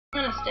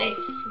I'm gonna stay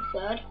for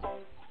third.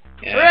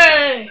 Yeah.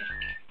 Hooray!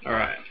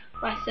 Alright.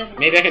 By 7.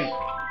 Maybe I can.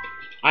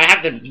 I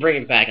have to bring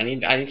it back. I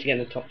need to get in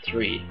the top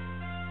 3.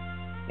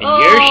 And Oh.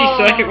 Yoshi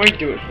Circuit won't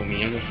do it for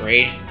me, I'm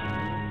afraid.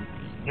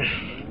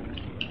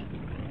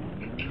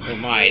 Oh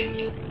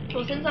my.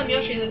 Well, since I'm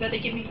Yoshi, they better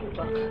give me good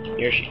luck.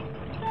 Yoshi.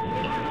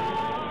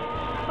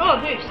 Oh,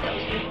 boost, that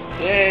was good.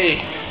 Yay!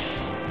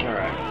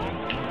 Alright.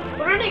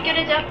 What I don't get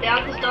is that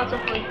Bowser starts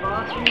off really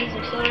fast, and his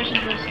acceleration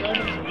is really slow,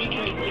 but his speed's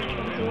really big,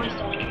 but he's always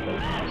starting off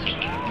really fast. You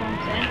know what I'm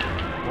saying?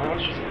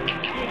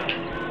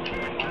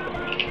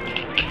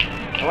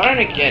 What I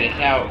don't get is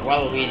how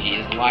Waluigi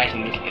is light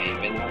in this game,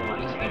 but another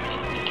one is heavy.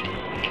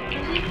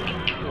 Is he?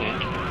 Yeah.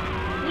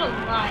 He's not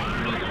lying,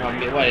 he's Well, I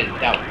mean, what is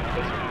that one?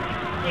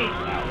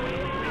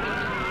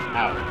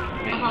 Ow.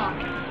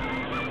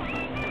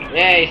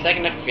 Yay,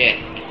 second to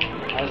fifth.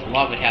 I just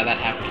love it how that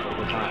happens all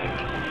the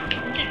time.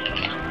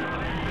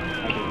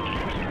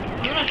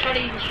 I'm gonna try to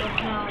use the shot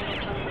now.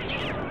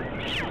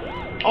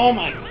 Oh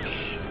my.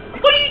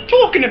 What are you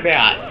talking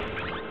about?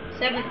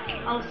 7th,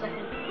 I was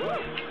 2nd.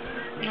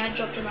 And I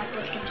dropped in like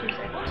less than 2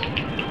 seconds.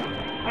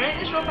 I don't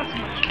think this roll has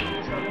much speed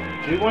this level.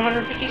 Do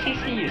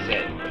 150cc you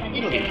said. I did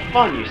It'll say be that.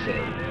 fun you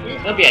said.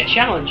 It'll be a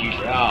challenge you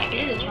said. Oh.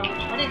 It is a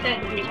challenge. I didn't say it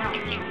would be a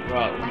challenge.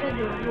 Bro. I said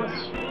do it was.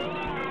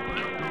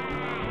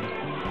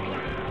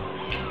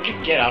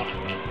 Get up.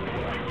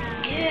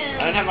 Yeah.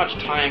 I don't have much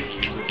time for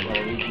you,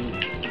 Waluigi.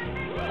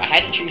 I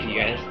had to choose you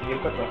guys.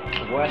 You've got the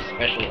worst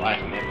special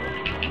item ever.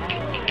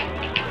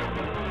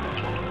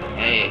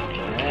 Hey,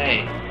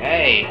 hey,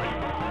 hey!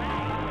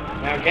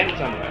 Now we're getting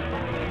somewhere.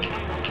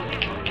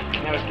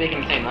 Now we're speaking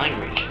the same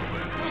language.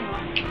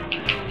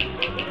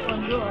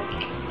 Bonjour.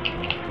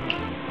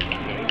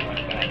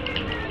 Like that.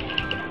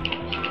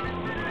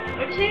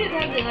 I just hate it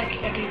that they like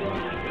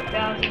everyone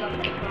bounces up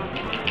the front.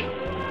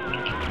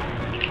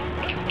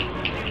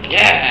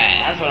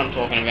 Yeah, that's what I'm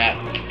talking about.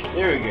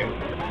 There we go.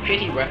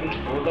 Pity weapons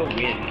for the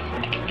win.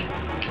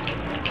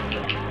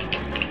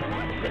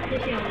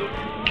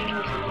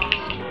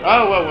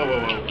 Oh, whoa, whoa, whoa,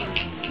 whoa.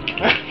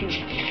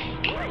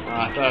 Oh,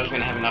 I thought I was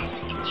gonna have enough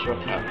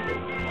shortcut.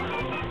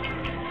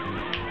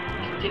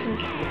 Didn't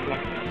look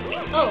like.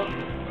 Oh.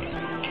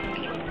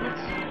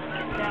 That's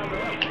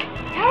Bowser.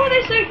 How are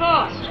they so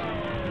fast?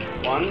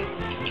 1,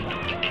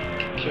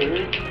 2,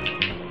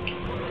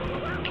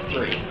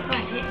 3. I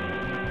hit.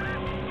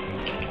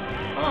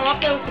 Oh, I'm up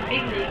there with the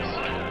big leagues.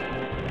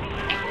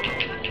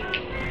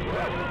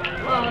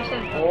 Oh, that's so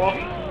 4,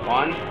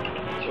 1,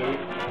 2.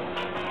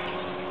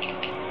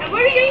 And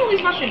where are you getting all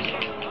these mushrooms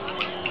from?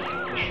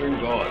 Mushroom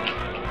God.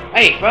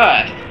 Hey,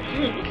 first!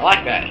 I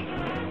like that.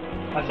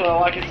 That's what I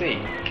like to see.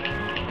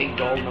 Big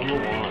goal number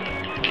 1.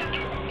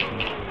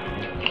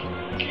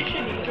 It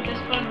should be the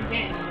best part of the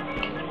game.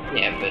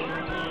 Yeah, but.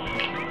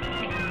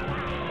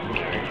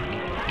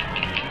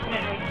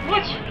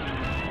 What?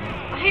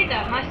 I hate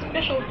that. My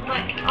special,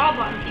 like, R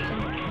button keeps on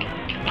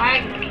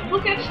diagonally.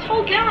 Look, I just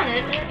hold down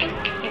it, and it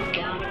doesn't hold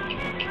down.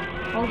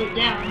 Hold it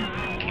down.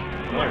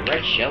 Oh,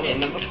 red shell in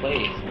number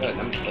place.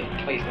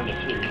 Place number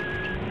 2.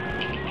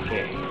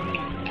 Okay.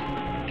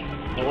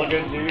 All we're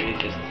gonna do is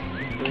just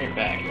bring it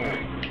back.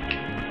 Alright.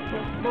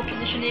 What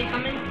position do you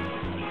come in?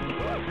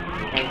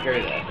 Can't go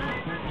there.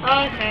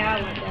 Oh, okay,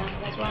 I went down.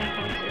 That's why I'm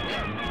coming to it.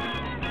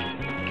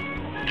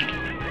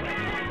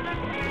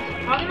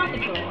 Probably my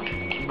controller.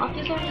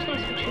 After this, I'm just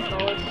gonna switch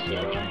controllers to the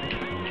other one.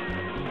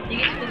 You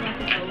get to pick my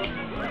controller.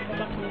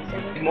 That's up to me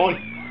 7. Come on!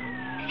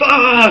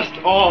 First!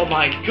 Oh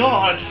my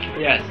god!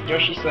 Yes,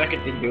 Yoshi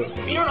Circuit did do it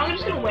for me. You know what, I'm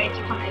just gonna wait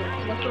to come 8,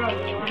 because that's what I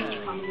really want to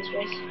come in this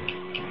race.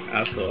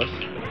 Of course.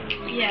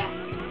 Yeah.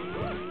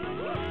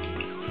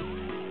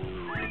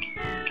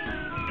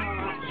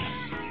 Alright.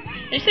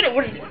 They said it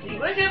wouldn't work.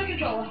 Where's the other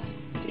controller?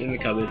 In the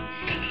cupboard.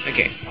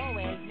 Okay.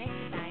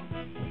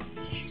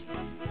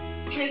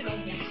 Who's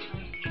going next?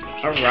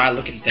 Alright,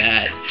 look at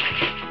that.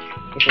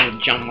 Let's sort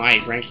of jump my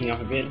ranking up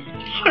a bit.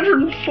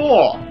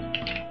 104!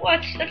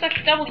 What? That's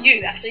like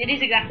W, actually. It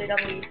is exactly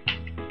W.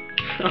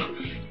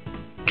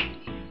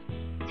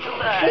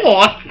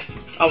 4th?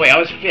 Oh wait, I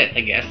was 5th,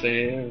 I guess.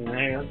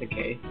 That's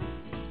okay.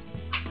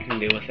 I can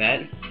deal with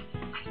that.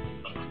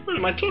 What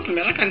am I talking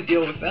about? I can't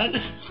deal with that.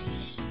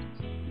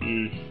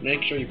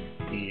 Make sure you.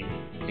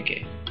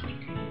 Okay.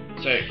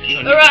 So.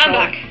 Alright, I'm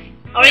back.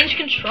 Orange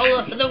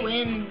controller for the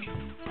win.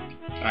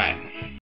 Alright.